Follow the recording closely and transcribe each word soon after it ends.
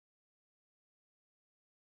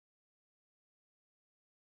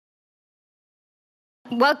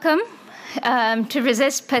Welcome to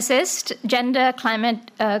Resist, Persist, Gender,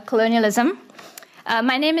 Climate, Colonialism.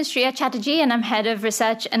 My name is Shreya Chatterjee, and I'm Head of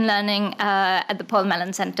Research and Learning at the Paul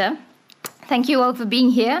Mellon Centre. Thank you all for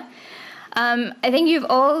being here. I think you've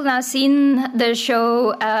all now seen the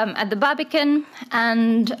show at the Barbican,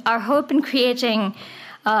 and our hope in creating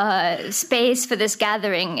space for this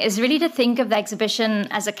gathering is really to think of the exhibition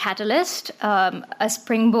as a catalyst, a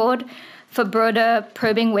springboard for broader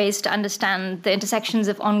probing ways to understand the intersections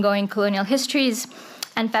of ongoing colonial histories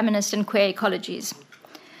and feminist and queer ecologies.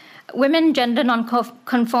 Women, gender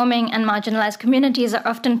non-conforming and marginalised communities are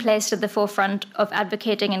often placed at the forefront of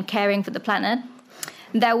advocating and caring for the planet.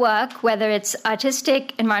 Their work, whether it's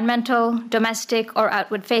artistic, environmental, domestic, or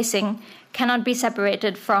outward-facing, cannot be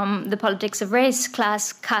separated from the politics of race,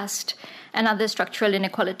 class, caste, and other structural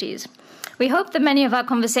inequalities. We hope that many of our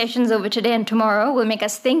conversations over today and tomorrow will make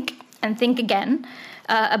us think and think again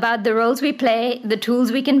about the roles we play, the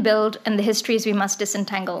tools we can build, and the histories we must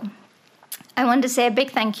disentangle. I want to say a big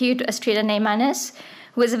thank you to Astrida Neymanis,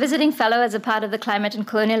 who is a visiting fellow as a part of the Climate and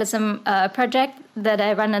Colonialism project that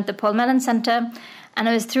I run at the Paul Mellon Centre. And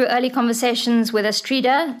it was through early conversations with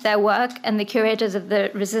Astrida, their work, and the curators of the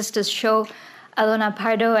Resistors show, Alona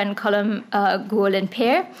Pardo and Colm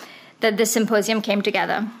Guolin-Peer, that this symposium came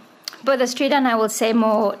together. Both Astrida and I will say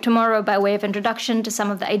more tomorrow by way of introduction to some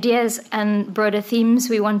of the ideas and broader themes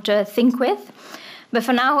we want to think with. But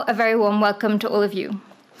for now, a very warm welcome to all of you.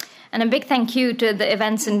 And a big thank you to the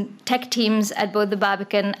events and tech teams at both the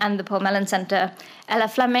Barbican and the Paul Mellon Centre, Ella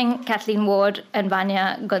Fleming, Kathleen Ward, and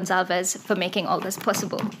Vanya Gonzalez for making all this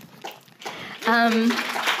possible.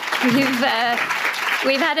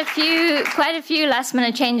 We've had quite a few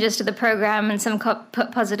last-minute changes to the program and some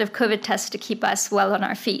positive COVID tests to keep us well on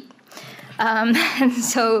our feet.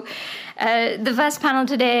 The first panel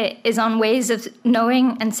today is on ways of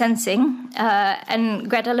knowing and sensing, and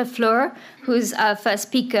Greta LaFleur, who's our first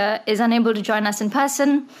speaker, is unable to join us in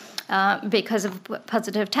person because of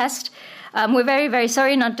positive test. We're very, very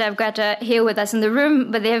sorry not to have Greta here with us in the room,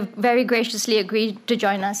 but they have very graciously agreed to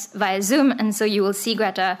join us via Zoom, and so you will see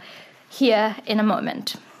Greta here in a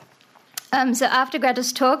moment. So after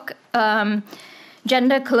Greta's talk,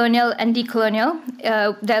 Gender, Colonial, and Decolonial,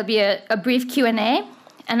 there'll be a brief Q&A,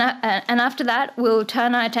 and after that, we'll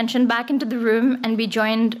turn our attention back into the room and be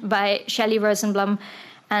joined by Shelley Rosenblum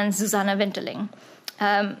and Susanna Winterling.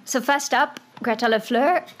 So first up, Greta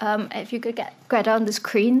LaFleur. If you could get Greta on the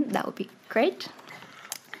screen, that would be great.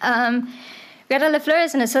 Greta LaFleur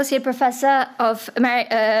is an associate professor of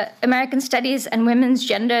American Studies and Women's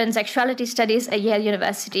Gender and Sexuality Studies at Yale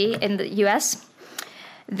University in the US.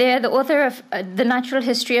 They're the author of The Natural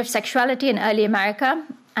History of Sexuality in Early America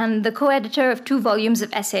and the co-editor of 2 volumes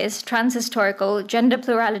of essays, Transhistorical, Gender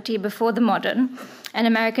Plurality Before the Modern, and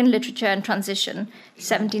American Literature and Transition,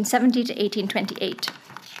 1770 to 1828.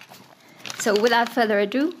 So without further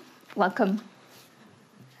ado, welcome.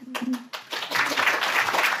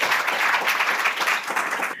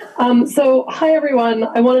 Hi, everyone.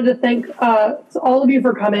 I wanted to thank all of you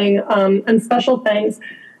for coming, and special thanks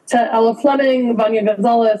to Ella Fleming, Vanya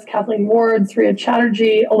Gonzalez, Kathleen Ward, Shreya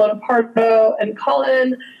Chatterjee, Alona Pardo, and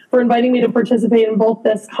Colin for inviting me to participate in both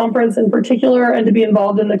this conference in particular and to be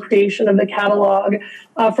involved in the creation of the catalog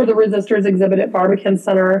for the Resistors exhibit at Barbican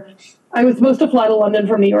Centre. I was supposed to fly to London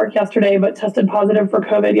from New York yesterday, but tested positive for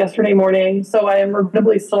COVID yesterday morning, so I am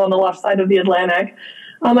regrettably still on the left side of the Atlantic.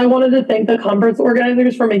 I wanted to thank the conference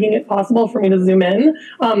organizers for making it possible for me to Zoom in.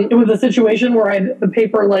 It was a situation where I had the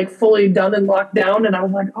paper fully done and locked down, and I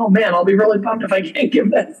was like, oh man, I'll be really bummed if I can't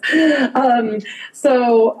give this. In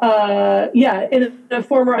a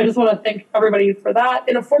former, I just want to thank everybody for that.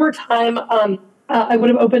 In a former time, I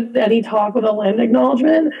would have opened any talk with a land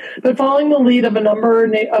acknowledgement, but following the lead of a number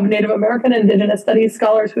of Native American and Indigenous studies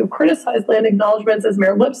scholars who have criticized land acknowledgements as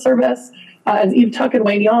mere lip service, as Eve Tuck and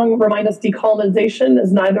Wayne Young remind us, decolonization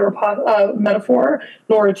is neither a metaphor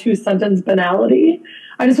nor a two-sentence banality.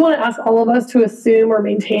 I just want to ask all of us to assume or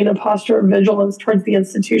maintain a posture of vigilance towards the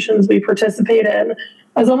institutions we participate in,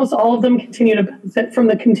 as almost all of them continue to benefit from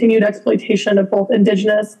the continued exploitation of both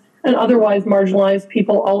Indigenous and otherwise marginalized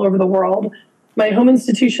people all over the world. My home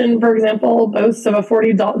institution, for example, boasts of a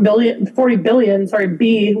 $40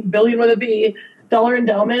 billion dollar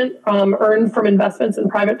endowment earned from investments in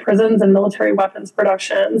private prisons and military weapons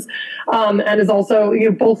productions, and is also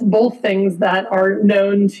both things that are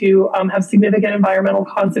known to have significant environmental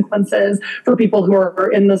consequences for people who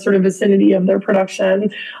are in the sort of vicinity of their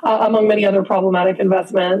production, among many other problematic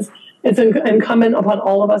investments. It's incumbent upon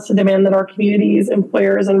all of us to demand that our communities,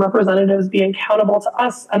 employers, and representatives be accountable to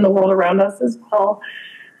us and the world around us as well.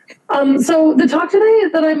 So the talk today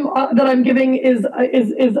that I'm giving is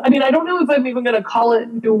I mean, I don't know if I'm even going to call it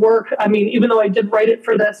new work. I mean, even though I did write it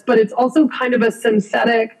for this, but it's also kind of a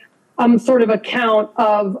synthetic sort of account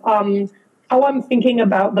of how I'm thinking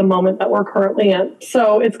about the moment that we're currently in.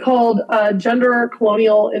 So it's called Gender,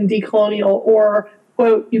 Colonial, and Decolonial, or,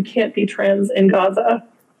 quote, "You can't be trans in Gaza."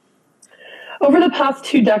 Over the past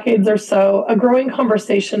 2 decades or so, a growing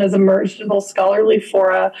conversation has emerged in both scholarly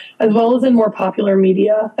fora as well as in more popular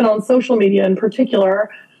media, and on social media in particular,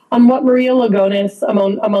 on what Maria Lugones,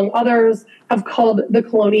 among others, have called the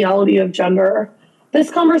coloniality of gender.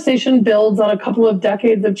 This conversation builds on a couple of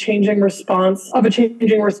decades of a changing response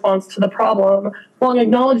to the problem, long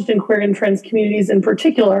acknowledged in queer and trans communities in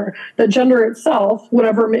particular, that gender itself,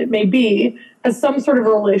 whatever it may be, has some sort of a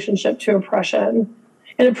relationship to oppression.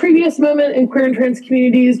 In a previous moment in queer and trans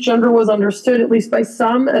communities, gender was understood, at least by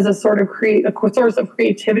some, as a source of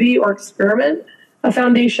creativity or experiment, a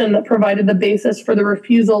foundation that provided the basis for the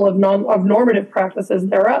refusal of normative practices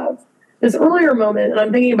thereof. This earlier moment, and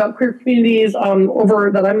I'm thinking about queer communities I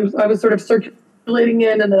was sort of circulating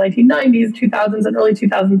in the 1990s, 2000s, and early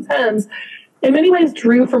 2010s, in many ways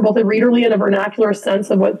drew from both a readerly and a vernacular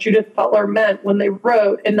sense of what Judith Butler meant when they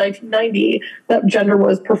wrote in 1990 that gender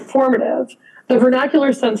was performative. The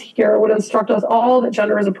vernacular sense here would instruct us all that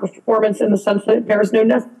gender is a performance in the sense that it bears no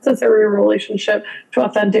necessary relationship to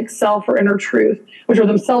authentic self or inner truth, which are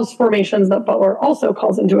themselves formations that Butler also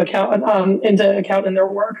calls into account in their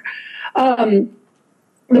work.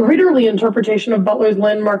 The readerly interpretation of Butler's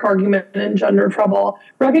landmark argument in Gender Trouble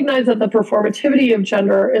recognized that the performativity of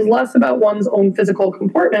gender is less about one's own physical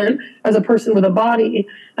comportment as a person with a body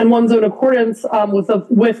and one's own accordance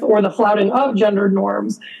with or the flouting of gendered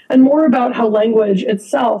norms, and more about how language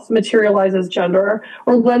itself materializes gender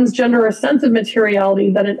or lends gender a sense of materiality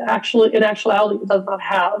that in actuality it does not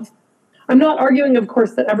have. I'm not arguing, of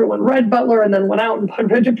course, that everyone read Butler and then went out and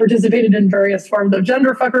participated in various forms of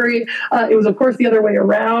gender fuckery. It was, of course, the other way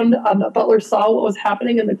around, that Butler saw what was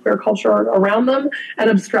happening in the queer culture around them and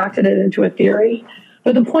abstracted it into a theory.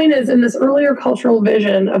 But the point is, in this earlier cultural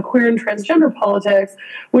vision of queer and transgender politics,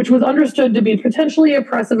 which was understood to be potentially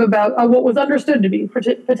oppressive about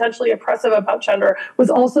gender, was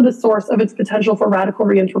also the source of its potential for radical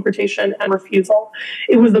reinterpretation and refusal.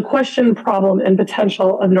 It was the question, problem, and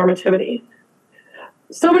potential of normativity.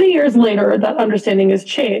 So many years later, that understanding has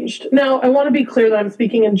changed. Now, I want to be clear that I'm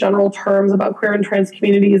speaking in general terms about queer and trans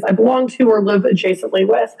communities I belong to or live adjacently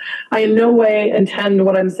with. I in no way intend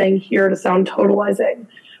what I'm saying here to sound totalizing.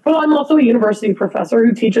 But I'm also a university professor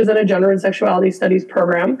who teaches in a gender and sexuality studies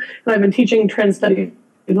program, and I've been teaching trans studies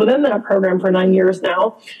within that program for 9 years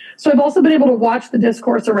now. So I've also been able to watch the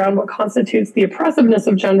discourse around what constitutes the oppressiveness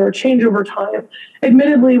of gender change over time,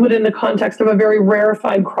 admittedly within the context of a very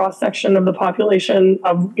rarefied cross-section of the population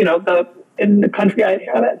of, in the country I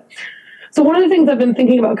inhabit. So one of the things I've been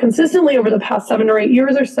thinking about consistently over the past 7 or 8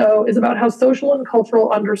 years or so is about how social and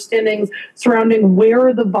cultural understandings surrounding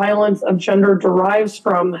where the violence of gender derives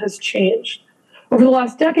from has changed. Over the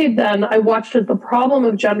last decade, then, I watched as the problem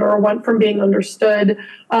of gender went from being understood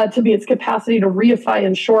to be its capacity to reify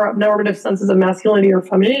and shore up normative senses of masculinity or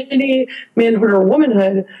femininity, manhood or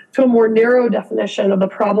womanhood, to a more narrow definition of the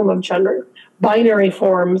problem of gender, binary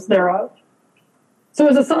forms thereof. So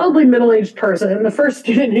as a solidly middle-aged person, the first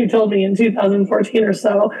student who told me in 2014 or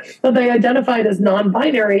so that they identified as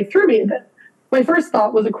non-binary threw me a bit. My first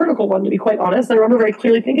thought was a critical one, to be quite honest. I remember very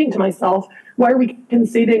clearly thinking to myself, why are we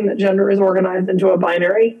conceding that gender is organized into a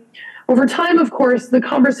binary? Over time, of course, the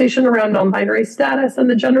conversation around non-binary status and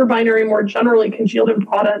the gender binary more generally congealed and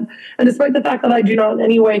broadened. And despite the fact that I do not in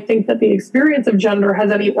any way think that the experience of gender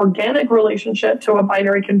has any organic relationship to a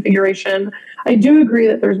binary configuration, I do agree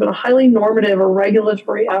that there's been a highly normative or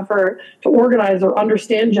regulatory effort to organize or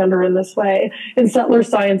understand gender in this way in settler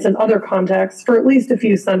science and other contexts for at least a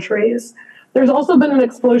few centuries. There's also been an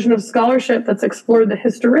explosion of scholarship that's explored the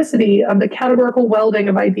historicity of the categorical welding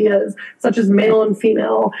of ideas, such as male and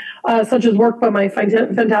female, such as work by my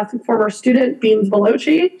fantastic former student, Beans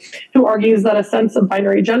Veloci, who argues that a sense of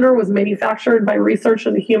binary gender was manufactured by research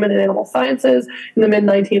in the human and animal sciences in the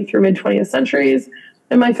mid-19th through mid-20th centuries.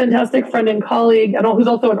 And my fantastic friend and colleague, and who's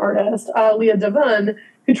also an artist, Leah Devon,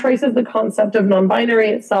 who traces the concept of non-binary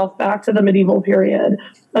itself back to the medieval period,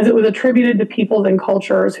 as it was attributed to peoples and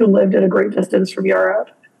cultures who lived at a great distance from Europe.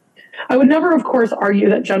 I would never, of course, argue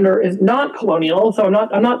that gender is not colonial, so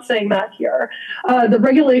I'm not saying that here. The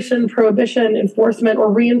regulation, prohibition, enforcement,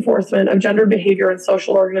 or reinforcement of gendered behavior in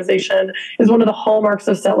social organization is one of the hallmarks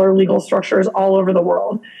of settler legal structures all over the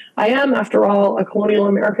world. I am, after all, a colonial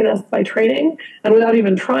Americanist by training, and without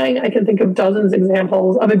even trying, I can think of dozens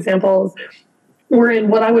of examples wherein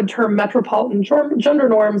what I would term metropolitan gender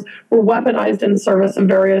norms were weaponized in service of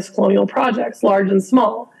various colonial projects, large and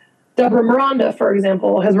small. Deborah Miranda, for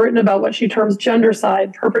example, has written about what she terms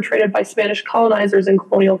gendercide perpetrated by Spanish colonizers in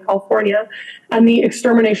colonial California and the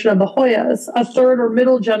extermination of the Hoyas, a third or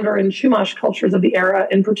middle gender in Chumash cultures of the era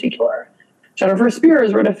in particular. Jennifer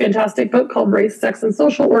Spears wrote a fantastic book called Race, Sex, and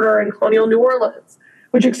Social Order in Colonial New Orleans,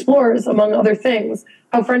 which explores, among other things,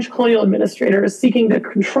 how French colonial administrators seeking to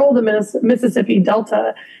control the Mississippi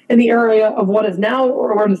Delta in the area of what is now,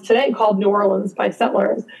 or what is today called New Orleans by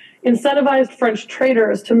settlers, incentivized French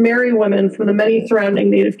traders to marry women from the many surrounding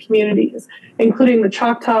native communities, including the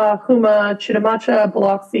Choctaw, Huma, Chitimacha,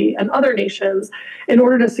 Biloxi, and other nations, in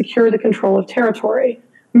order to secure the control of territory.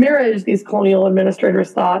 Marriage, these colonial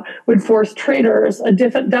administrators thought, would force traders, a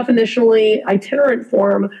definitionally itinerant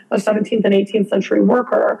form of 17th and 18th century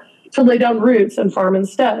worker, to lay down roots and farm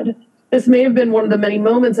instead. This may have been one of the many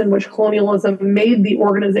moments in which colonialism made the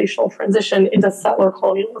organizational transition into settler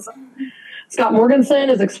colonialism. Scott Morgenson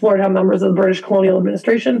has explored how members of the British colonial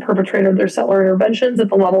administration perpetrated their settler interventions at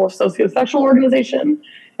the level of socio-sexual organization,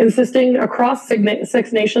 insisting across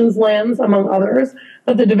Six Nations lands, among others,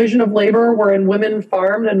 that the division of labor wherein women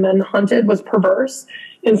farmed and men hunted was perverse,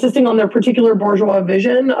 insisting on their particular bourgeois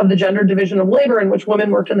vision of the gender division of labor in which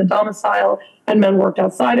women worked in the domicile and men worked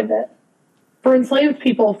outside of it. For enslaved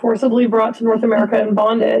people forcibly brought to North America in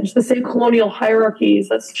bondage, the same colonial hierarchies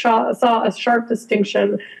that saw a sharp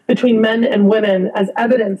distinction between men and women as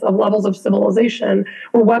evidence of levels of civilization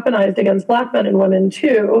were weaponized against Black men and women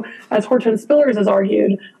too, as Hortense Spillers has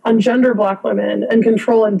argued, ungender Black women and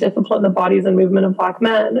control and discipline the bodies and movement of Black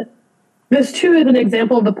men. This too is an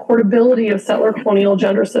example of the portability of settler colonial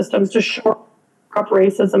gender systems to shore up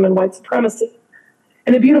racism and white supremacy.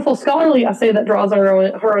 In a beautiful scholarly essay that draws on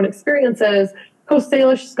her own experiences, Coast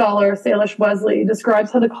Salish scholar Salish Wesley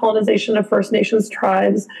describes how the colonization of First Nations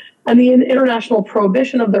tribes and the international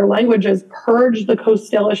prohibition of their languages purged the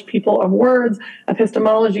Coast Salish people of words,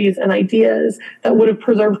 epistemologies, and ideas that would have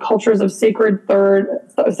preserved cultures of sacred third,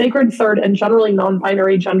 and generally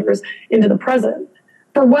non-binary genders into the present.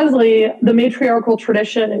 For Wesley, the matriarchal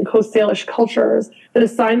tradition in Coast Salish cultures that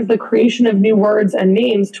assigns the creation of new words and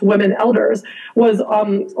names to women elders was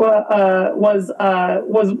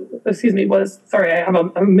sorry, I have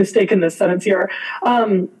a mistake in this sentence here.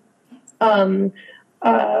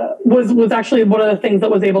 Was actually one of the things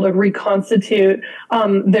that was able to reconstitute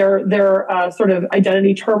their sort of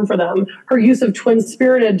identity term for them. Her use of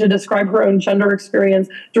twin-spirited to describe her own gender experience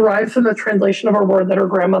derives from the translation of a word that her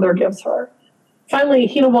grandmother gives her. Finally,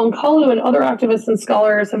 Hina Wongkalu and other activists and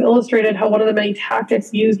scholars have illustrated how one of the many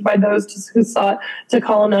tactics used by those who sought to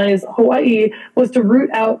colonize Hawaii was to root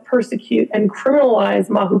out, persecute, and criminalize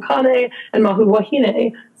Mahukane and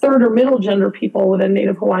Mahuwahine, third or middle gender people within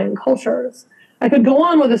Native Hawaiian cultures. I could go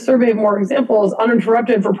on with a survey of more examples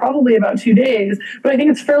uninterrupted for probably about 2 days, but I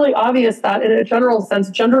think it's fairly obvious that in a general sense,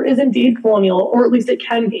 gender is indeed colonial, or at least it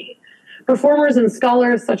can be. Performers and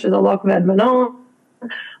scholars such as Alok Vedmanon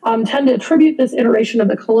tend to attribute this iteration of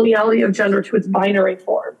the coloniality of gender to its binary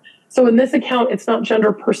form. So in this account, it's not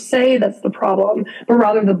gender per se that's the problem, but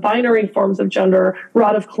rather the binary forms of gender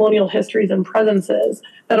wrought of colonial histories and presences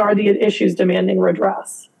that are the issues demanding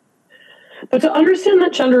redress. But to understand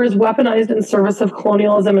that gender is weaponized in service of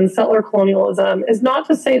colonialism and settler colonialism is not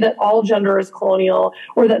to say that all gender is colonial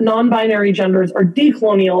or that non-binary genders are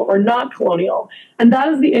decolonial or not colonial. And that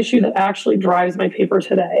is the issue that actually drives my paper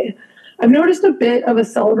today. I've noticed a bit of a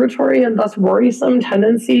celebratory and thus worrisome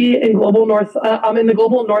tendency in the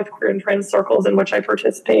global North queer and trans circles in which I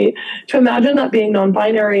participate to imagine that being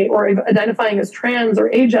non-binary or identifying as trans or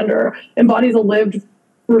agender embodies a lived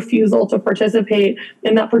refusal to participate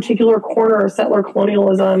in that particular corner of settler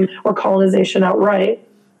colonialism or colonization outright.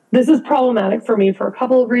 This is problematic for me for a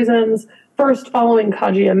couple of reasons. First, following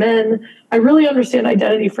Kaji Amin, I really understand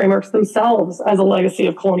identity frameworks themselves as a legacy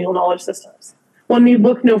of colonial knowledge systems. One need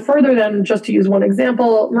look no further than, just to use one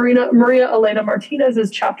example, Maria Elena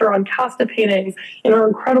Martinez's chapter on casta paintings in her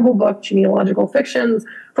incredible book, Genealogical Fictions,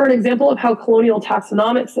 for an example of how colonial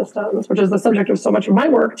taxonomic systems, which is the subject of so much of my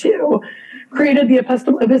work too, created the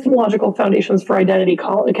epistemological foundations for identity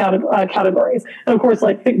categories. And of course,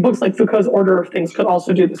 books like Foucault's Order of Things could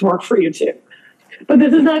also do this work for you too. But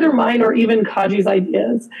this is neither mine or even Kaji's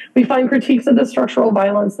ideas. We find critiques of the structural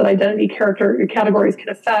violence that identity categories can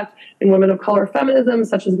affect in women of color feminism,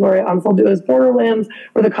 such as Gloria Anzaldua's Borderlands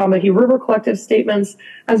or the Combahee River Collective statements,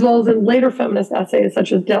 as well as in later feminist essays,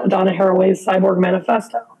 such as Donna Haraway's Cyborg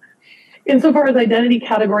Manifesto. Insofar as identity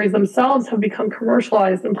categories themselves have become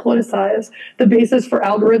commercialized and politicized, the basis for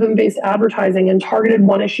algorithm-based advertising and targeted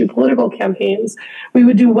one-issue political campaigns, we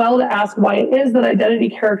would do well to ask why it is that identity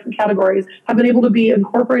categories have been able to be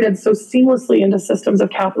incorporated so seamlessly into systems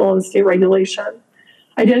of capital and state regulation.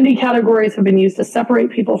 Identity categories have been used to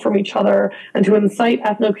separate people from each other and to incite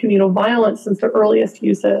ethno-communal violence since their earliest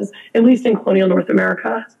uses, at least in colonial North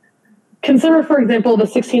America. Consider, for example, the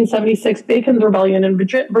 1676 Bacon's Rebellion in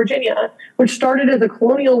Virginia, which started as a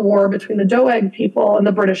colonial war between the Doeg people and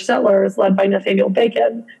the British settlers led by Nathaniel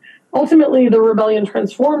Bacon. Ultimately, the rebellion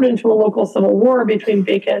transformed into a local civil war between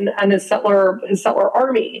Bacon and his settler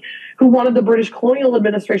army, who wanted the British colonial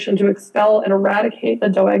administration to expel and eradicate the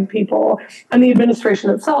Doeg people, and the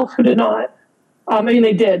administration itself, who did not.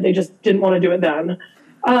 They did, they just didn't want to do it then.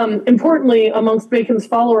 Importantly, amongst Bacon's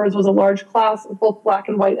followers was a large class of both black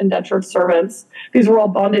and white indentured servants. These were all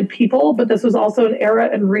bonded people, but this was also an era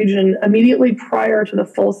and region immediately prior to the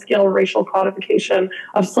full-scale racial codification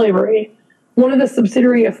of slavery. One of the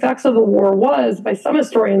subsidiary effects of the war was, by some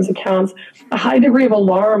historians' accounts, a high degree of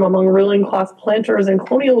alarm among ruling class planters and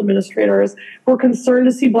colonial administrators who were concerned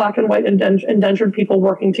to see black and white indentured people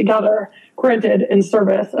working together, granted in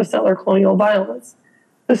service of settler colonial violence.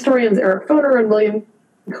 Historians Eric Foner and William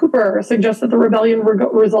Cooper suggests that the rebellion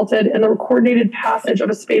resulted in the coordinated passage of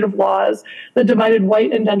a spate of laws that divided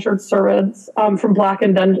white indentured servants from black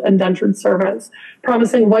indentured servants,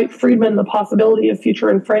 promising white freedmen the possibility of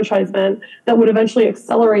future enfranchisement that would eventually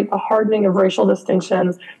accelerate the hardening of racial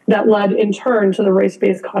distinctions that led in turn to the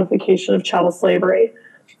race-based codification of chattel slavery.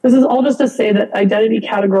 This is all just to say that identity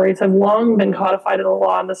categories have long been codified in the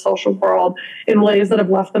law in the social world in ways that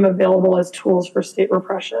have left them available as tools for state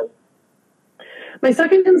repression. My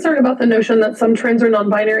second concern about the notion that some trans or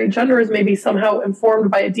non-binary genders may be somehow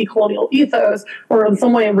informed by a decolonial ethos or in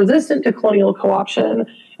some way resistant to colonial co-option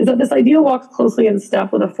is that this idea walks closely in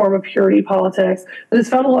step with a form of purity politics that has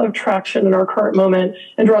found a lot of traction in our current moment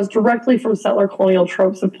and draws directly from settler colonial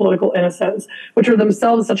tropes of political innocence, which are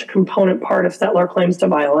themselves such a component part of settler claims to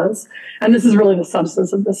violence. And this is really the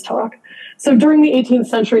substance of this talk. So during the 18th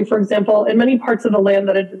century, for example, in many parts of the land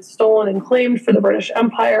that had been stolen and claimed for the British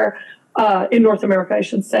Empire, in North America, I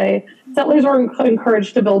should say, settlers were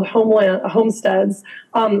encouraged to build homesteads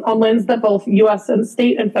on lands that both U.S. and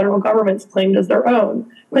state and federal governments claimed as their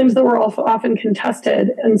own, claims that were also often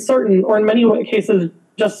contested and certain, or in many cases,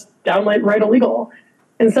 just downright illegal.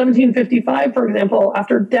 In 1755, for example,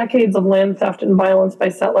 after decades of land theft and violence by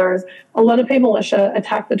settlers, a Lenape militia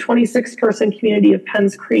attacked the 26-person community of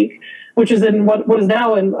Penns Creek, which is in what is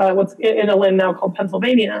now what's in a land now called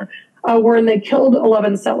Pennsylvania, wherein they killed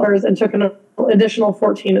 11 settlers and took an additional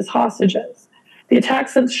 14 as hostages. The attack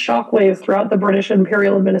sent shockwaves throughout the British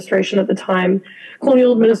imperial administration at the time.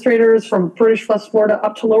 Colonial administrators from British West Florida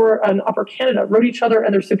up to Lower and Upper Canada wrote each other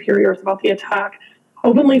and their superiors about the attack,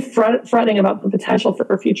 openly fretting about the potential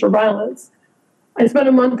for future violence. I spent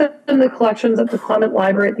a month in the collections at the Clement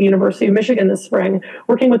Library at the University of Michigan this spring,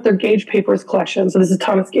 working with their Gage Papers collection. So this is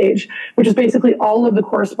Thomas Gage, which is basically all of the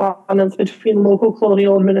correspondence between local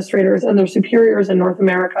colonial administrators and their superiors in North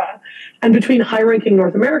America, and between high-ranking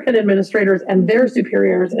North American administrators and their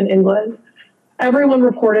superiors in England. Everyone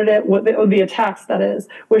reported it, the attacks, that is,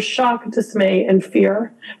 with shock, dismay, and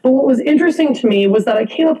fear. But what was interesting to me was that I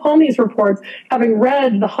came upon these reports having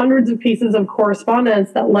read the hundreds of pieces of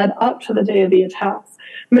correspondence that led up to the day of the attacks,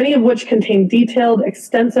 many of which contained detailed,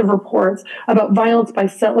 extensive reports about violence by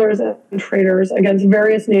settlers and traders against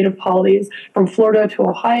various native polities from Florida to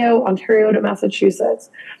Ohio, Ontario to Massachusetts.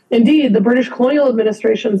 Indeed, the British colonial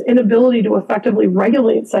administration's inability to effectively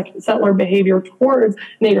regulate settler behavior towards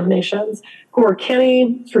native nations, who are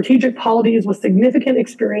canny, strategic polities with significant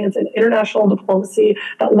experience in international diplomacy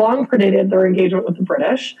that long predated their engagement with the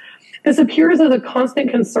British. This appears as a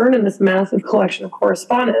constant concern in this massive collection of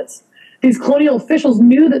correspondence. These colonial officials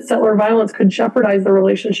knew that settler violence could jeopardize the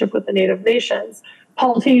relationship with the native nations,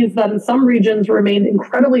 polities that in some regions remained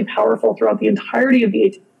incredibly powerful throughout the entirety of the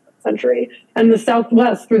 18th century and the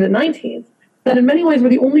Southwest through the 19th, that in many ways were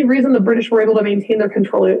the only reason the British were able to maintain their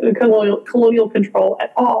colonial control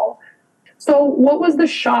at all. So what was the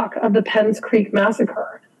shock of the Penns Creek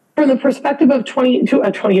massacre? From the perspective of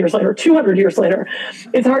 200 years later,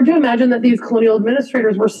 it's hard to imagine that these colonial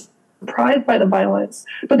administrators were surprised by the violence,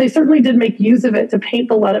 but they certainly did make use of it to paint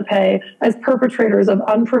the Lenape as perpetrators of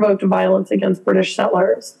unprovoked violence against British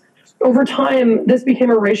settlers. Over time, this became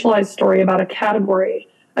a racialized story about a category,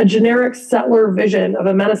 a generic settler vision of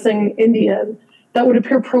a menacing Indian that would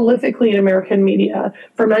appear prolifically in American media,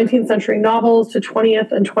 from 19th century novels to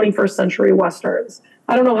 20th and 21st century Westerns.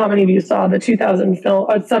 I don't know how many of you saw the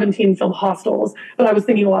 2017 film Hostels, but I was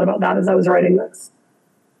thinking a lot about that as I was writing this.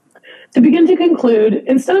 To begin to conclude,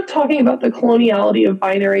 instead of talking about the coloniality of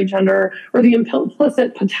binary gender or the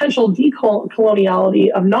implicit potential decoloniality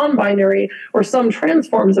of non-binary or some trans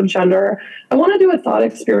forms of gender, I want to do a thought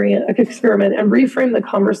experiment and reframe the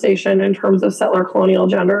conversation in terms of settler colonial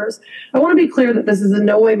genders. I want to be clear that this is in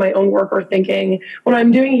no way my own work or thinking. What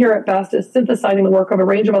I'm doing here at best is synthesizing the work of a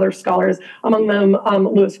range of other scholars, among them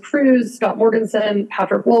Louis Cruz, Scott Morgenson,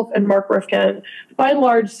 Patrick Wolf, and Mark Rifkin. By and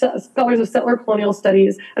large, scholars of settler colonial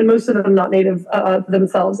studies, and most of them not native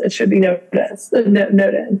themselves, it should be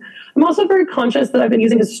noted. I'm also very conscious that I've been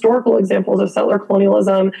using historical examples of settler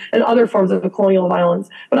colonialism and other forms of colonial violence.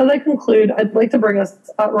 But as I conclude, I'd like to bring us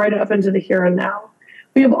right up into the here and now.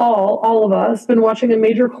 We have all of us, been watching a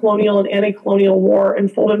major colonial and anti-colonial war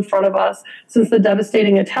unfold in front of us since the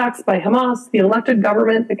devastating attacks by Hamas, the elected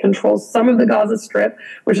government that controls some of the Gaza Strip,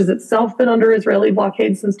 which has itself been under Israeli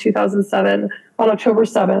blockade since 2007, on October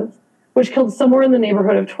 7th, which killed somewhere in the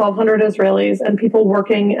neighborhood of 1,200 Israelis and people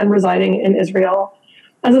working and residing in Israel.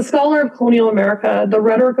 As a scholar of colonial America, the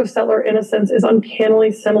rhetoric of settler innocence is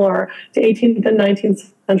uncannily similar to 18th and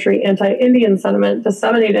 19th century anti-Indian sentiment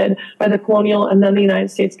disseminated by the colonial and then the United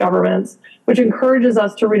States governments, which encourages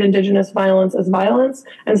us to read indigenous violence as violence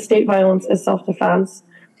and state violence as self-defense.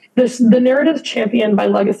 The narratives championed by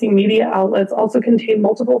legacy media outlets also contain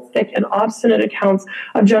multiple thick and obstinate accounts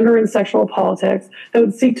of gender and sexual politics that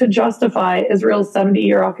would seek to justify Israel's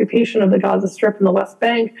 70-year occupation of the Gaza Strip and the West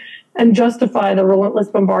Bank and justify the relentless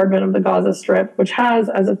bombardment of the Gaza Strip, which has,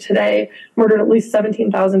 as of today, murdered at least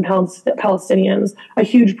 17,000 Palestinians, a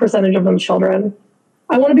huge percentage of them children.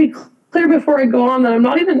 I want to be clear before I go on that I'm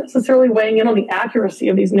not even necessarily weighing in on the accuracy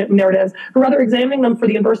of these narratives, but rather examining them for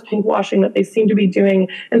the inverse pinkwashing that they seem to be doing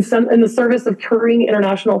in the service of currying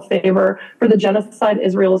international favor for the genocide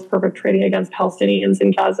Israel is perpetrating against Palestinians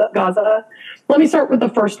in Gaza. Let me start with the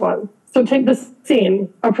first one. So take this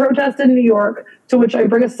scene, a protest in New York to which I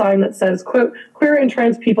bring a sign that says, quote, "Queer and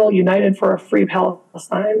trans people united for a free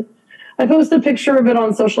Palestine." I post a picture of it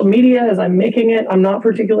on social media as I'm making it. I'm not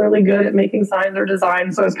particularly good at making signs or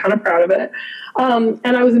design, so I was kind of proud of it.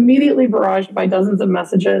 And I was immediately barraged by dozens of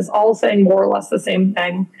messages, all saying more or less the same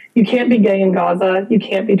thing. You can't be gay in Gaza. You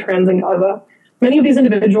can't be trans in Gaza. Many of these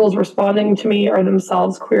individuals responding to me are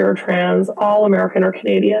themselves queer or trans, all American or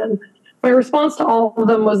Canadian. My response to all of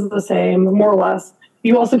them was the same, more or less.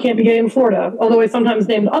 You also can't be gay in Florida, although I sometimes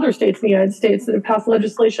named other states in the United States that have passed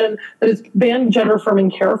legislation that has banned gender-affirming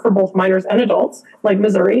care for both minors and adults, like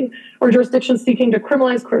Missouri, or jurisdictions seeking to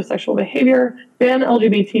criminalize queer sexual behavior, ban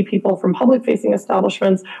LGBT people from public-facing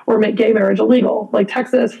establishments, or make gay marriage illegal, like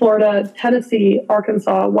Texas, Florida, Tennessee,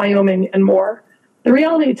 Arkansas, Wyoming, and more. The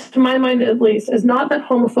reality, to my mind at least, is not that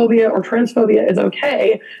homophobia or transphobia is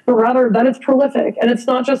okay, but rather that it's prolific, and it's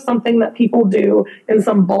not just something that people do in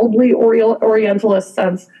some baldly Orientalist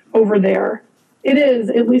sense over there. It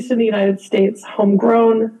is, at least in the United States,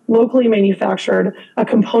 homegrown, locally manufactured, a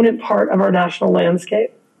component part of our national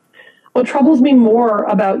landscape. What troubles me more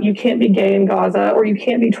about you can't be gay in Gaza or you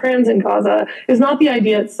can't be trans in Gaza is not the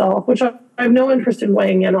idea itself, which I have no interest in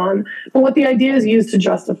weighing in on, but what the idea is used to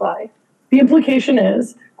justify. The implication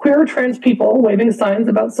is queer or trans people waving signs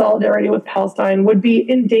about solidarity with Palestine would be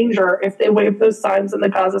in danger if they waved those signs in the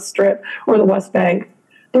Gaza Strip or the West Bank.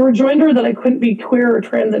 The rejoinder that I couldn't be queer or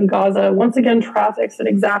trans in Gaza once again traffics in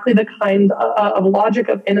exactly the kind of logic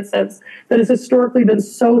of innocence that has historically been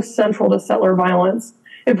so central to settler violence.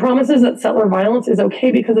 It promises that settler violence is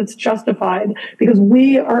okay because it's justified, because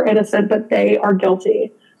we are innocent, but they are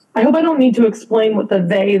guilty. I hope I don't need to explain what the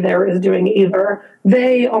they there is doing either.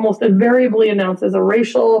 They almost invariably announces a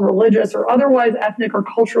racial, religious, or otherwise ethnic or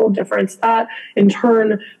cultural difference that, in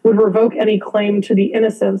turn, would revoke any claim to the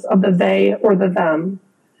innocence of the they or the them.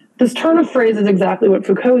 This turn of phrase is exactly what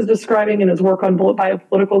Foucault is describing in his work on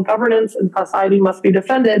biopolitical governance and society must be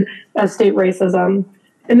defended as state racism.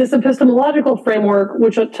 In this epistemological framework,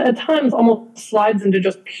 which at times almost slides into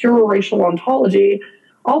just pure racial ontology,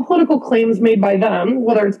 all political claims made by them,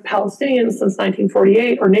 whether it's Palestinians since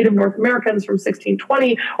 1948, or Native North Americans from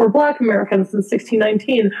 1620, or Black Americans since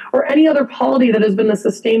 1619, or any other polity that has been the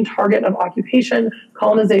sustained target of occupation,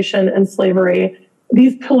 colonization, and slavery,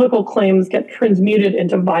 these political claims get transmuted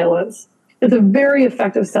into violence. It's a very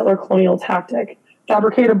effective settler colonial tactic.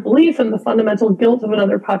 Fabricate a belief in the fundamental guilt of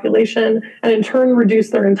another population, and in turn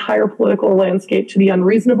reduce their entire political landscape to the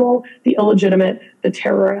unreasonable, the illegitimate, the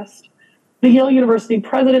terrorist. The Yale University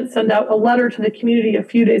president sent out a letter to the community a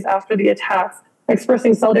few days after the attacks,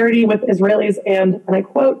 expressing solidarity with Israelis and I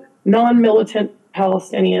quote, non-militant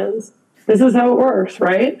Palestinians. This is how it works,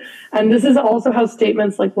 right? And this is also how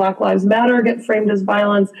statements like Black Lives Matter get framed as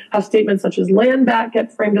violence, how statements such as land back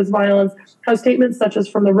get framed as violence, how statements such as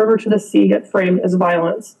from the river to the sea get framed as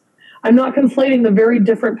violence. I'm not conflating the very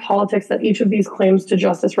different politics that each of these claims to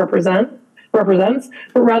justice represents,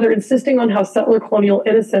 but rather insisting on how settler colonial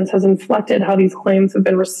innocence has inflected how these claims have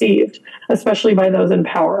been received, especially by those in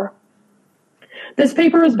power. This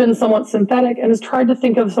paper has been somewhat synthetic and has tried to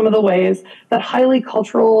think of some of the ways that highly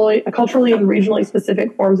culturally and regionally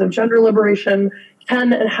specific forms of gender liberation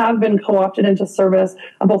can and have been co-opted into service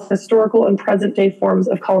of both historical and present-day forms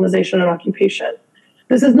of colonization and occupation.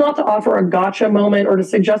 This is not to offer a gotcha moment or to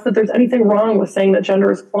suggest that there's anything wrong with saying that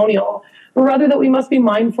gender is colonial, but rather that we must be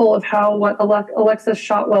mindful of how what Alexis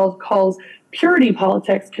Shotwell calls purity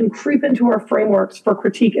politics can creep into our frameworks for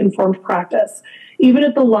critique-informed practice, even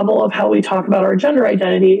at the level of how we talk about our gender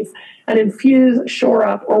identities, and infuse, shore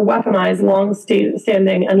up, or weaponize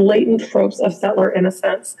long-standing and latent tropes of settler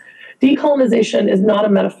innocence. Decolonization is not a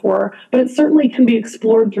metaphor, but it certainly can be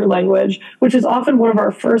explored through language, which is often one of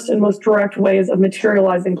our first and most direct ways of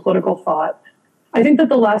materializing political thought. I think that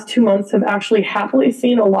the last 2 months have actually happily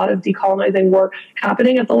seen a lot of decolonizing work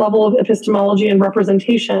happening at the level of epistemology and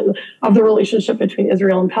representation of the relationship between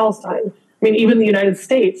Israel and Palestine. I mean, even the United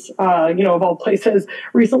States, of all places,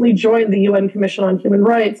 recently joined the UN Commission on Human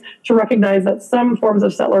Rights to recognize that some forms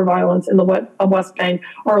of settler violence in the West Bank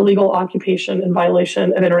are illegal occupation in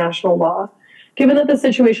violation of international law. Given that the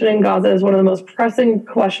situation in Gaza is one of the most pressing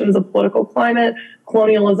questions of political climate,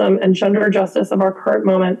 colonialism, and gender justice of our current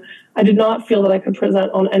moment, I did not feel that I could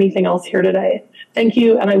present on anything else here today. Thank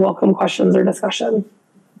you, and I welcome questions or discussion.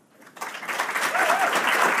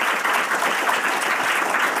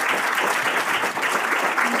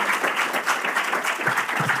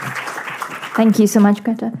 Thank you so much,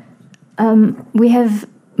 Greta. We have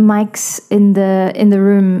mics in the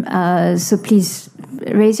room, so please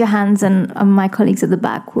raise your hands, and my colleagues at the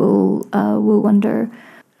back will wonder.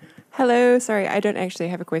 Hello, sorry, I don't actually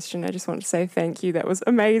have a question. I just want to say thank you. That was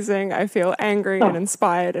amazing. I feel angry and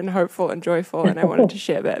inspired and hopeful and joyful, and I wanted to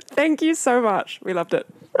share that. Thank you so much. We loved it.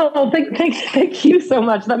 Oh, thank you so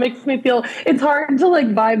much. That makes me feel, it's hard to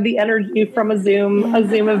vibe the energy from a Zoom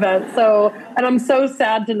event. So, and I'm so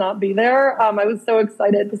sad to not be there. I was so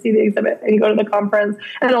excited to see the exhibit and go to the conference,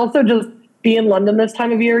 and also just be in London this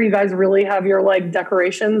time of year. You guys really have your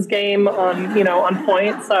decorations game on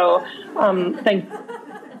point. So, thanks.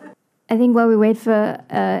 I think while we wait for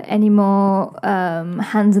any more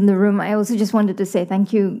hands in the room, I also just wanted to say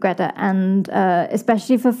thank you, Greta, and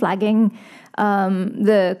especially for flagging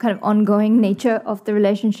the kind of ongoing nature of the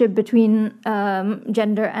relationship between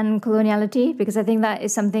gender and coloniality, because I think that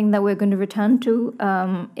is something that we're going to return to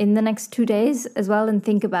in the next 2 days as well, and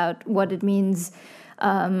think about what it means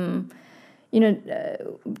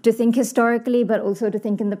to think historically, but also to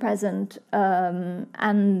think in the present,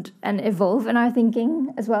 and evolve in our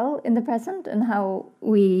thinking as well in the present, and how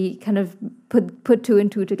we kind of put two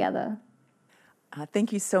and two together.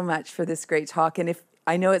 Thank you so much for this great talk. And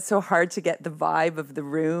I know it's so hard to get the vibe of the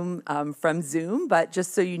room from Zoom, but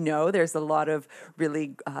just so you know, there's a lot of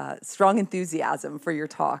really strong enthusiasm for your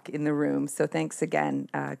talk in the room. So thanks again,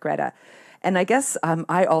 Greta. And I guess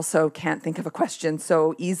I also can't think of a question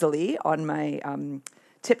so easily on my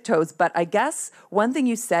tiptoes, but I guess one thing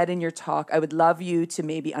you said in your talk, I would love you to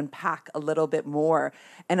maybe unpack a little bit more.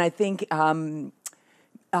 And I think, I'm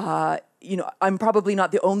probably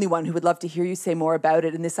not the only one who would love to hear you say more about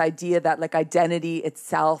it, and this idea that identity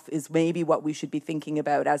itself is maybe what we should be thinking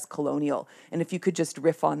about as colonial. And if you could just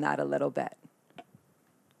riff on that a little bit.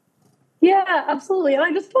 Yeah, absolutely. And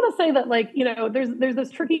I just want to say that, there's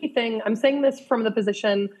this tricky thing. I'm saying this from the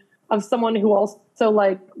position of someone who also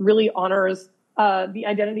really honors the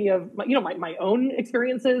identity of my own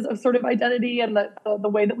experiences of sort of identity, and the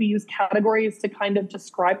way that we use categories to kind of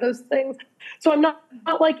describe those things. So I'm not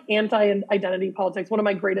anti-identity politics. One of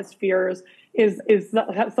my greatest fears is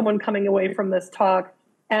someone coming away from this talk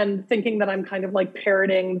and thinking that I'm kind of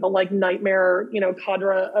parroting the nightmare,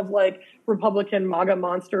 cadre of Republican MAGA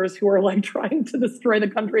monsters who are trying to destroy the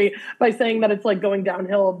country by saying that it's going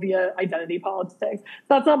downhill via identity politics.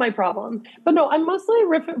 That's not my problem. But no, I'm mostly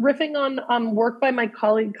riffing on work by my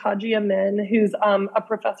colleague Kaji Amin, who's a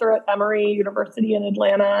professor at Emory University in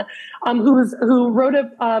Atlanta, who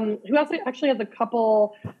actually has a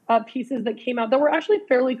couple pieces that came out that were actually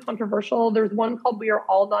fairly controversial. There's one called "We Are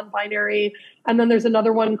All Non-Binary," And then there's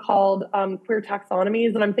another one called Queer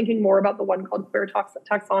Taxonomies, and I'm thinking more about the one called Queer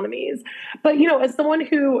Taxonomies. But, as someone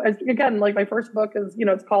who, again, like my first book is,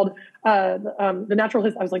 it's called The Natural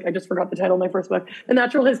History. I was like, I just forgot the title of my first book, The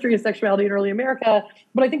Natural History of Sexuality in Early America.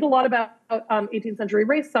 But I think a lot about 18th century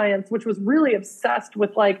race science, which was really obsessed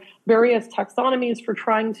with like various taxonomies for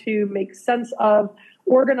trying to make sense of,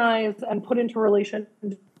 organize, and put into relation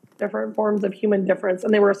different forms of human difference,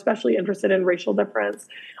 and they were especially interested in racial difference.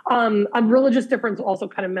 And religious difference also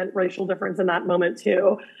kind of meant racial difference in that moment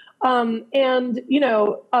too. There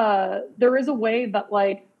is a way that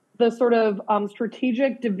like the sort of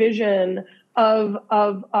strategic division of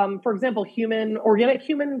for example, organic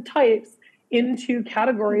human types into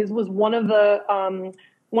categories was one of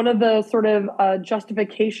the sort of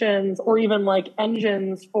justifications or even like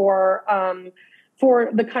engines for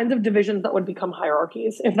the kinds of divisions that would become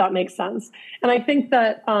hierarchies, if that makes sense. And I think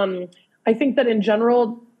that in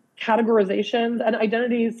general, categorizations and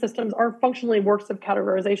identity systems are functionally works of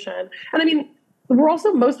categorization. And I mean, most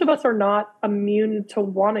of us are not immune to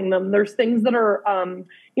wanting them. There's things that are,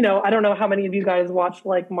 I don't know how many of you guys watch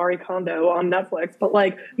like Marie Kondo on Netflix, but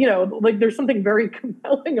like there's something very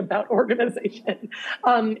compelling about organization.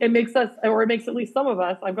 It makes at least some of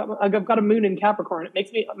us. I've got a moon in Capricorn. It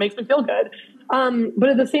makes me feel good. But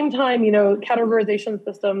at the same time, categorization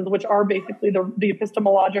systems, which are basically the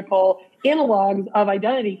epistemological analogs of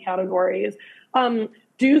identity categories,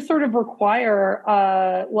 do sort of require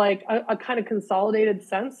like a kind of consolidated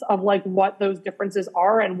sense of like what those differences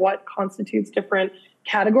are and what constitutes different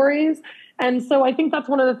categories. And so I think that's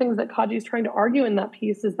one of the things that Kaji is trying to argue in that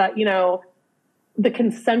piece is that, the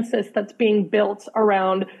consensus that's being built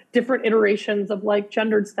around different iterations of like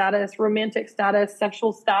gendered status, romantic status,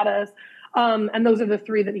 sexual status, and those are the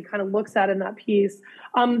three that he kind of looks at in that piece.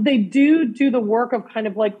 They do the work of kind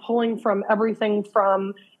of like pulling from everything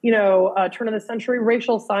from, turn of the century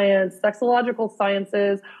racial science, sexological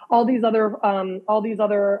sciences, all these other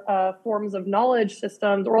forms of knowledge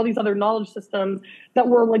systems, or all these other knowledge systems that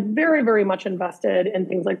were like very, very much invested in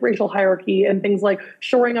things like racial hierarchy and things like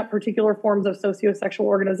shoring up particular forms of socio-sexual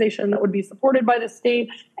organization that would be supported by the state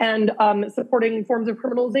and supporting forms of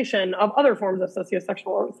criminalization of other forms of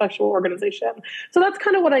socio-sexual organization. So that's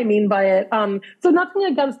kind of what I mean by it. So nothing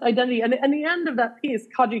against identity. And at the end of that piece,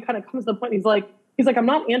 Kaji kind of comes to the point. He's like, I'm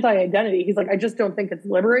not anti-identity. He's like, I just don't think it's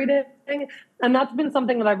liberating. And that's been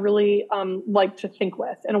something that I've really liked to think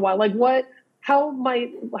with in a while. Like how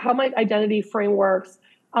might identity frameworks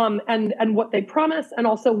and what they promise and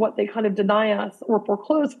also what they kind of deny us or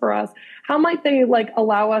foreclose for us, how might they like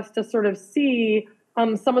allow us to sort of see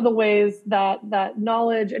some of the ways that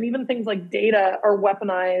knowledge and even things like data are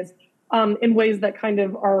weaponized in ways that kind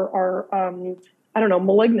of are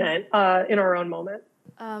malignant in our own moment.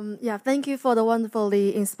 Thank you for the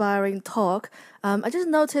wonderfully inspiring talk. I just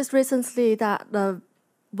noticed recently that the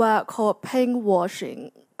word called pink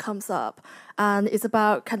washing comes up, and it's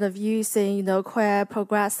about kind of using, queer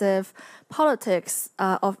progressive politics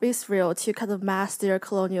of Israel to kind of mask their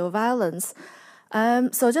colonial violence.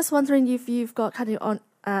 So just wondering if you've got kind of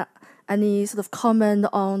on any sort of comment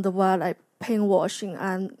on the word like pink washing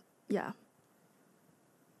and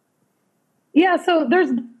Yeah, so there's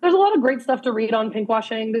a lot of great stuff to read on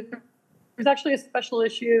pinkwashing. There's actually a special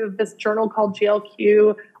issue of this journal called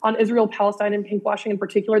GLQ on Israel, Palestine, and pinkwashing in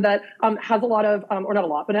particular that has a lot of, or not a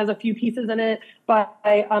lot, but has a few pieces in it by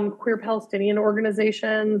queer Palestinian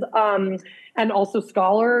organizations and also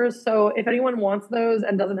scholars. So if anyone wants those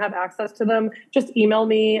and doesn't have access to them, just email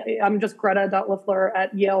me. I'm just Greta.LaFleur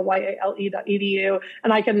at yale.edu,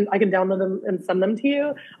 and I can download them and send them to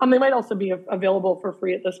you. They might also be available for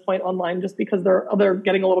free at this point online, just because they're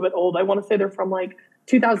getting a little bit old. I want to say they're from like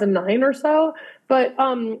 2009 or so, but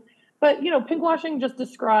pinkwashing just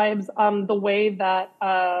describes the way that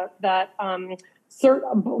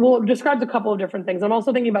describes a couple of different things. I'm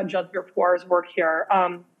also thinking about Jazmir Puar's work here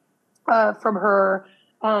from her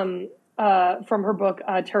book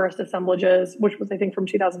Terrorist Assemblages, which was I think from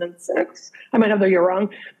 2006. I might have the year wrong,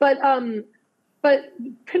 but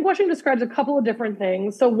pinkwashing describes a couple of different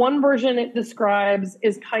things. So one version it describes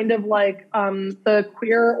is kind of like the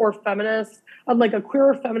queer or feminist, like a queer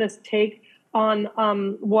or feminist take on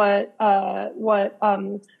what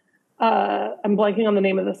I'm blanking on the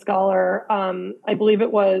name of the scholar. I believe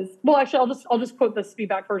it was, well, actually, I'll just quote the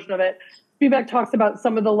Spivak version of it. Spivak talks about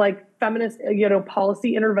some of the like feminist,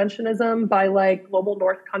 policy interventionism by like global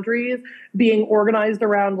North countries being organized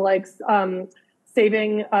around like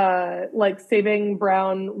saving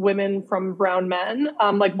brown women from brown men,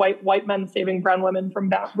 like white men saving brown women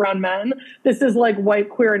from brown men. This is like white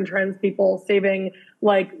queer and trans people saving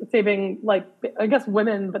like saving, like, I guess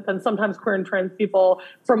women, but then sometimes queer and trans people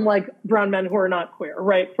from like brown men who are not queer,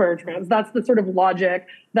 right? Queer or trans. That's the sort of logic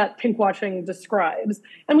that pinkwashing describes.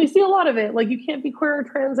 And we see a lot of it. Like, you can't be queer or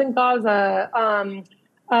trans in Gaza.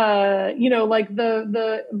 You know, like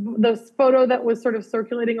the photo that was sort of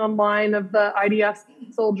circulating online of the IDF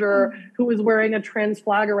soldier who was wearing a trans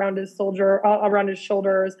flag around his around his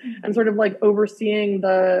shoulders and sort of like overseeing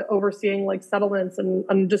like settlements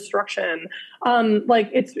and destruction. Like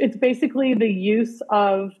it's basically the use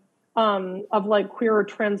of like queer or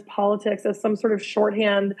trans politics as some sort of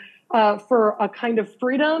shorthand for a kind of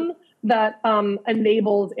freedom that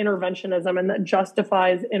enables interventionism and that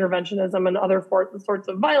justifies interventionism and other sorts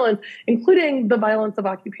of violence, including the violence of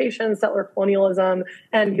occupation, settler colonialism,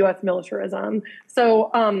 and U.S. militarism. So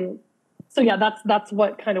yeah, that's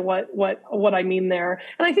what I mean there.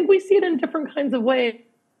 And I think we see it in different kinds of ways.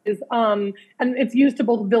 And it's used to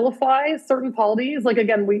both vilify certain polities. Like,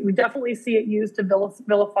 again, we definitely see it used to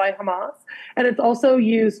vilify Hamas. And it's also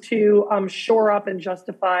used to shore up and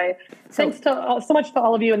justify. Thanks so much to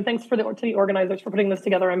all of you. And thanks to the organizers for putting this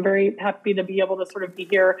together. I'm very happy to be able to sort of be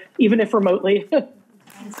here, even if remotely.